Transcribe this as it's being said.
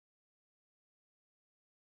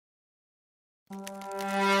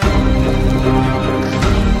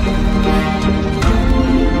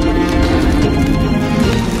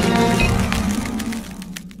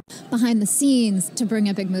Behind the scenes to bring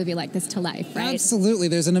a big movie like this to life, right? Absolutely.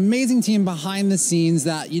 There's an amazing team behind the scenes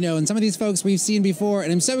that, and some of these folks we've seen before,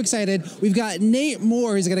 and I'm so excited. We've got Nate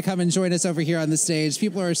Moore who's going to come and join us over here on the stage.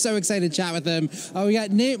 People are so excited to chat with him. We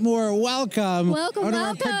got Nate Moore. Welcome. Welcome.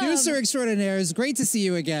 Our producer extraordinaire. It's great to see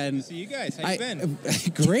you again. Good to see you guys. How you been?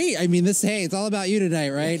 Great. I mean, it's all about you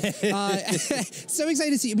tonight, right? So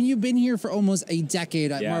excited to see you. I mean, you've been here for almost a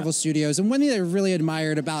decade at Marvel Studios, and one thing that I really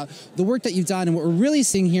admired about the work that you've done and what we're really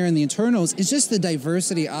seeing here in the Eternals is just the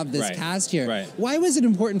diversity of this cast here. Right. Why was it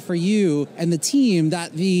important for you and the team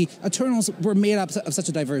that the Eternals were made up of such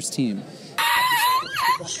a diverse team?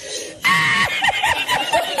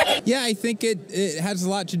 Yeah, I think it has a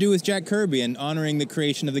lot to do with Jack Kirby and honoring the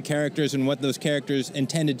creation of the characters and what those characters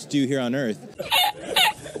intended to do here on Earth.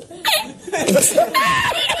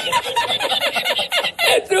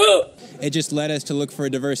 It just led us to look for a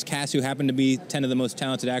diverse cast who happened to be 10 of the most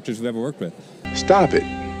talented actors we've ever worked with. Stop it.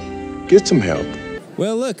 Get some help.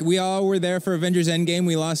 Well, look, we all were there for Avengers Endgame.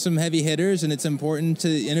 We lost some heavy hitters, and it's important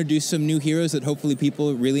to introduce some new heroes that hopefully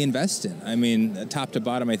people really invest in. I mean, top to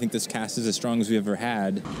bottom, I think this cast is as strong as we've ever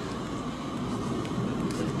had.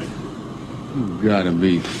 You gotta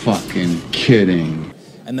be fucking kidding.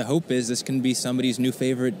 And the hope is this can be somebody's new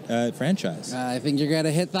favorite franchise. I think you're going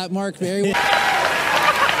to hit that mark very well.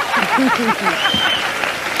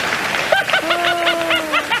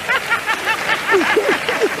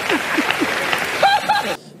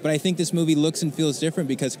 But I think this movie looks and feels different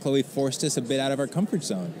because Chloe forced us a bit out of our comfort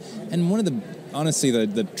zone. And one of the, honestly,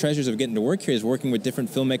 the treasures of getting to work here is working with different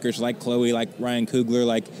filmmakers like Chloe, like Ryan Coogler,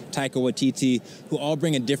 like Taika Waititi, who all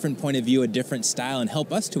bring a different point of view, a different style, and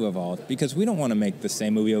help us to evolve. Because we don't want to make the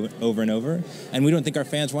same movie over and over, and we don't think our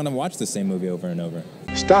fans want to watch the same movie over and over.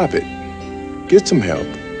 Stop it. Get some help.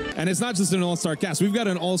 And it's not just an all-star cast. We've got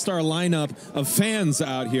an all-star lineup of fans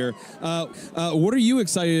out here. What are you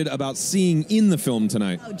excited about seeing in the film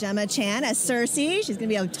tonight? Oh, Gemma Chan as Cersei. She's going to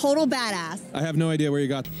be a total badass. I have no idea where you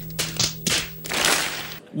got.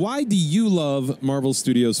 Why do you love Marvel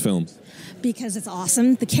Studios films? Because it's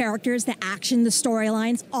awesome. The characters, the action, the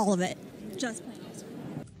storylines, all of it. Just plain awesome.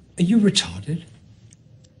 Are you retarded?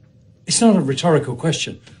 It's not a rhetorical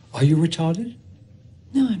question. Are you retarded?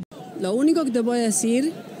 No. Lo único que te voy a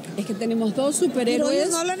decir es que tenemos dos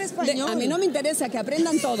superhéroes. A mí no me interesa que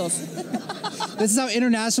aprendan todos. This is how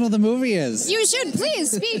international the movie is. You should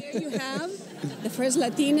please speak. You have the first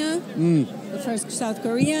Latina, the first South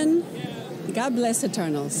Korean. God bless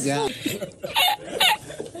Eternals. Yeah.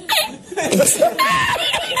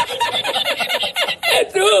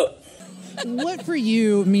 What for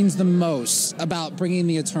you means the most about bringing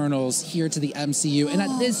the Eternals here to the MCU and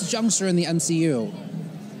at this juncture in the MCU?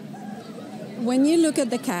 When you look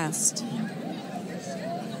at the cast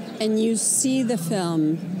and you see the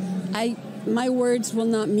film, my words will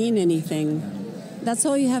not mean anything. That's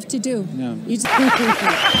all you have to do. Yeah. You just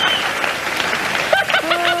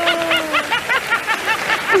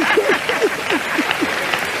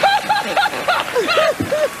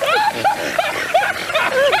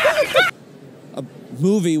A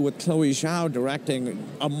movie with Chloe Zhao directing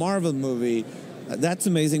a Marvel movie. That's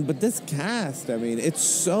amazing, but this cast, I mean, it's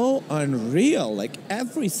so unreal. Like,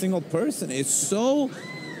 every single person is so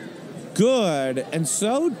good and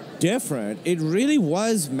so different. It really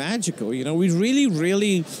was magical. You know, we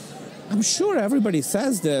really, I'm sure everybody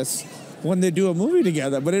says this when they do a movie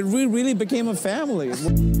together, but it really became a family. Hell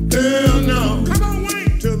no. Come on,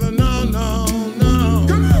 wait. To the no, no, no.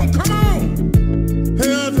 Come on.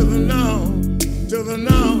 Hell to the no. To the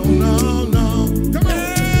no, no, no. Come on.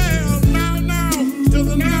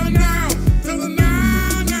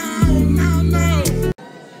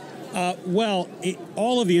 Well,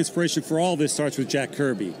 all of the inspiration for all this starts with Jack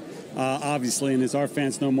Kirby, obviously, and as our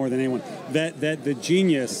fans know more than anyone, that the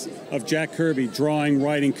genius of Jack Kirby, drawing,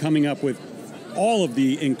 writing, coming up with all of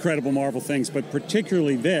the incredible Marvel things, but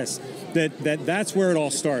particularly this, that's where it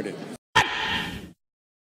all started.